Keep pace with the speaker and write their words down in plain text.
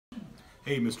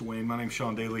Hey, Mr. Wayne, my name's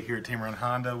Sean Dailey here at Tameron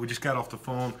Honda. We just got off the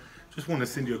phone. Just wanted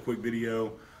to send you a quick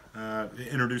video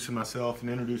introducing myself and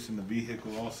introducing the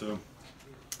vehicle also.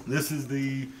 This is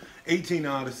the 18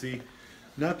 Odyssey.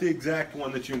 Not the exact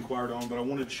one that you inquired on, but I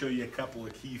wanted to show you a couple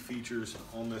of key features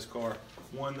on this car.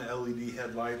 One, the LED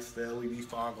headlights, the LED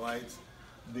fog lights.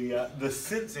 The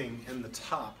sensing in the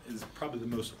top is probably the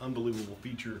most unbelievable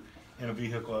feature in a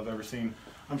vehicle I've ever seen.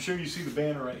 I'm sure you see the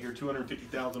banner right here,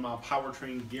 250,000 mile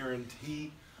powertrain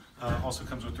guarantee. Also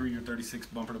comes with 3-year 36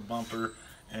 bumper to bumper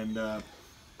and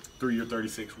 3-year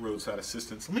 36 roadside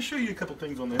assistance. Let me show you a couple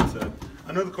things on the inside.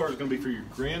 I know the car is going to be for your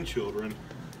grandchildren,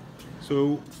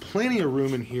 so plenty of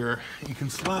room in here. You can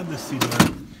slide this seat up.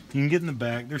 You can get in the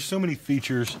back. There's so many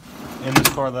features in this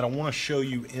car that I want to show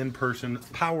you in person.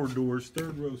 Power doors,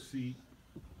 third row seat,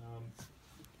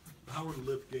 power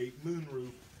liftgate,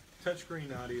 moonroof,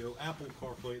 touchscreen audio, Apple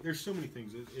CarPlay. There's so many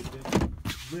things.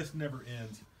 This list never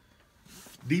ends.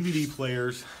 DVD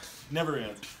players, never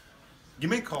ends. Give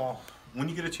me a call when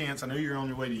you get a chance. I know you're on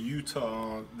your way to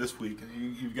Utah this week.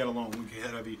 You've got a long week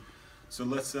ahead of you. So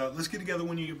let's get together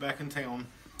when you get back in town.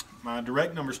 My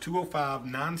direct number is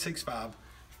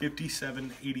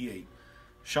 205-965-5788.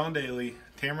 Sean Dailey,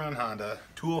 Tameron Honda,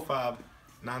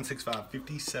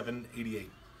 205-965-5788.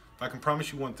 If I can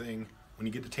promise you one thing, when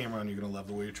you get to Tameron, you're going to love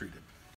the way you're treated.